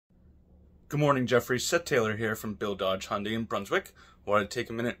Good morning, Geoffrey. Seth Taylor here from Bill Dodge Hyundai in Brunswick. Wanted to take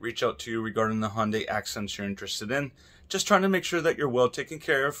a minute, reach out to you regarding the Hyundai Accents you're interested in. Just trying to make sure that you're well taken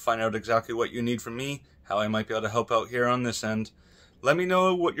care of, find out exactly what you need from me, how I might be able to help out here on this end. Let me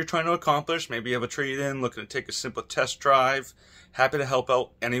know what you're trying to accomplish. Maybe you have a trade-in, looking to take a simple test drive. Happy to help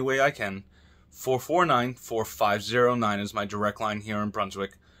out any way I can. 449-4509 is my direct line here in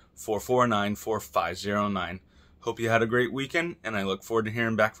Brunswick. 449-4509. Hope you had a great weekend, and I look forward to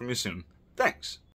hearing back from you soon. Thanks.